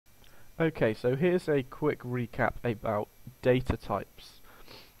Okay, so here's a quick recap about data types.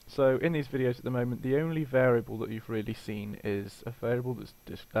 So in these videos at the moment, the only variable that you've really seen is a variable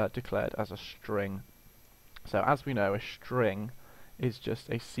that's declared as a string. So as we know, a string is just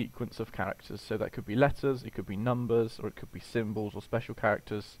a sequence of characters. So that could be letters, it could be numbers, or it could be symbols or special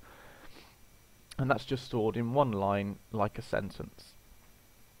characters. And that's just stored in one line like a sentence.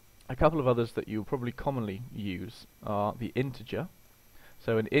 A couple of others that you'll probably commonly use are the integer.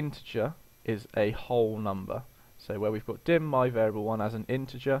 So an integer is a whole number. So where we've got dim my variable 1 as an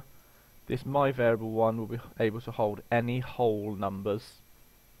integer, this my variable 1 will be able to hold any whole numbers.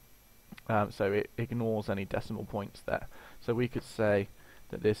 So it ignores any decimal points there. So we could say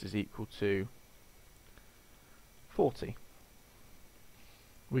that this is equal to 40.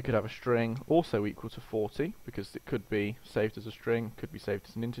 We could have a string also equal to 40 because it could be saved as a string, could be saved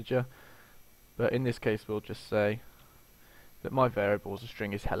as an integer. But in this case we'll just say that my variable as a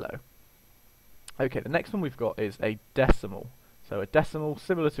string is hello. Okay, the next one we've got is a decimal. So a decimal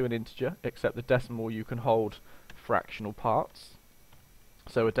similar to an integer, except the decimal you can hold fractional parts.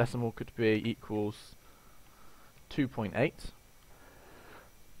 So a decimal could be equals 2.8.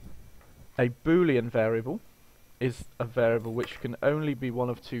 A Boolean variable is a variable which can only be one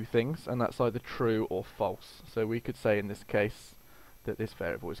of two things, and that's either true or false. So we could say in this case that this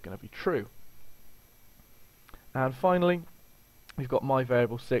variable is going to be true. And finally, we've got my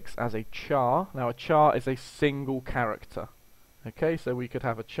variable 6 as a char. Now a char is a single character. Okay, so we could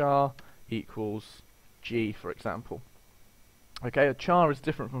have a char equals G, for example. Okay, a char is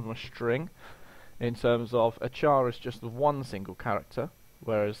different from a string in terms of a char is just one single character,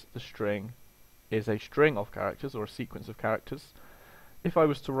 whereas the string is a string of characters or a sequence of characters. If I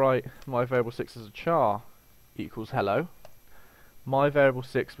was to write my variable 6 as a char equals hello, my variable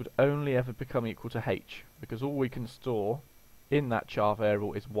 6 would only ever become equal to h, because all we can store in that char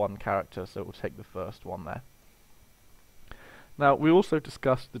variable is one character, so it will take the first one there. Now we also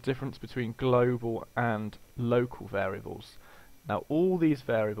discussed the difference between global and local variables. Now all these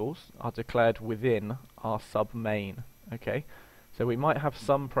variables are declared within our submain. Okay, so we might have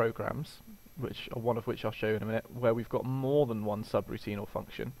some programs, one of which I'll show you in a minute, where we've got more than one subroutine or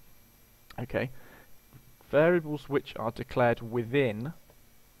function. Okay, variables which are declared within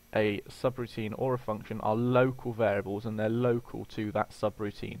a subroutine or a function are local variables, and they're local to that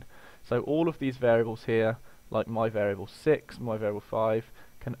subroutine. So all of these variables here, like my variable 6, my variable 5,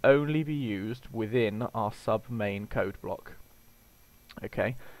 can only be used within our submain code block.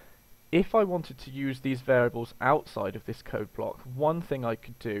 Okay, if I wanted to use these variables outside of this code block, one thing I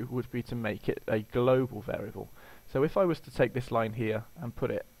could do would be to make it a global variable. So if I was to take this line here and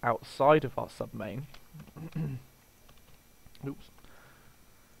put it outside of our submain, oops,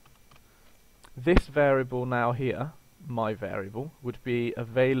 this variable now here, my variable, would be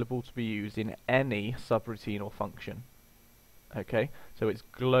available to be used in any subroutine or function. Okay, so it's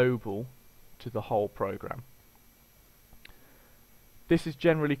global to the whole program. This is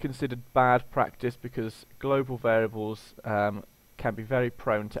generally considered bad practice because global variables can be very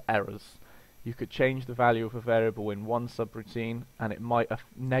prone to errors. You could change the value of a variable in one subroutine and it might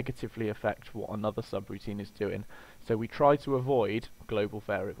negatively affect what another subroutine is doing. So we try to avoid global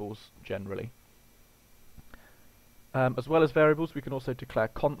variables generally. As well as variables, we can also declare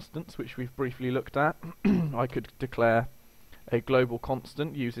constants, which we've briefly looked at. I could declare a global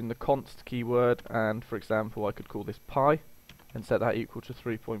constant using the const keyword, and for example I could call this pi and set that equal to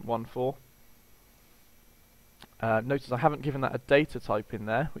 3.14. Notice I haven't given that a data type in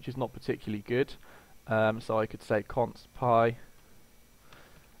there, which is not particularly good. So I could say const pi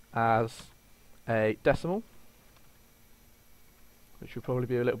as a decimal, which would probably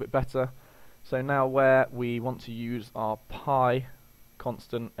be a little bit better. So now where we want to use our pi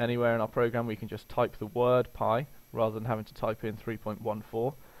constant anywhere in our program, we can just type the word pi rather than having to type in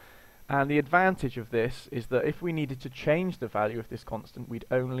 3.14. And the advantage of this is that if we needed to change the value of this constant, we'd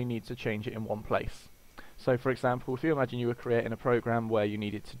only need to change it in one place. So for example, if you imagine you were creating a program where you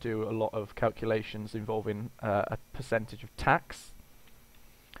needed to do a lot of calculations involving a percentage of tax,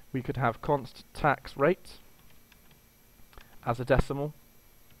 we could have const tax rate as a decimal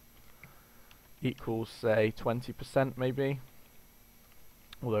equals, say, 20% maybe,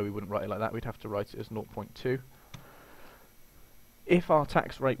 although we wouldn't write it like that, we'd have to write it as 0.2. If our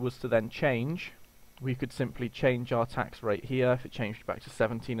tax rate was to then change, we could simply change our tax rate here. If it changed back to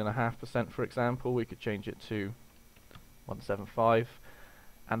 17.5%, for example, we could change it to 175,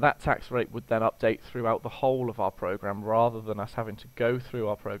 and that tax rate would then update throughout the whole of our program, rather than us having to go through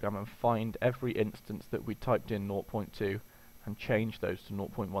our program and find every instance that we typed in 0.2 and change those to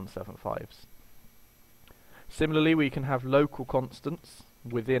 0.175s. Similarly, we can have local constants.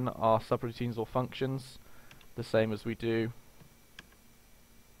 within our subroutines or functions, the same as we do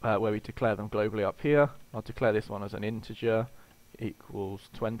where we declare them globally up here. I'll declare this one as an integer, equals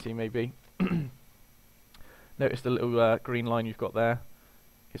 20 maybe. Notice the little green line you've got there.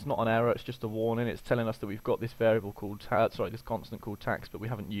 It's not an error, it's just a warning. It's telling us that we've got this variable called this constant called tax, but we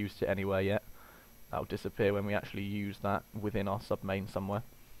haven't used it anywhere yet. That'll disappear when we actually use that within our submain somewhere.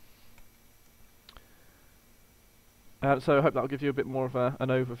 So I hope that'll give you a bit more of an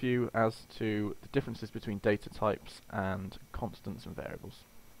overview as to the differences between data types and constants and variables.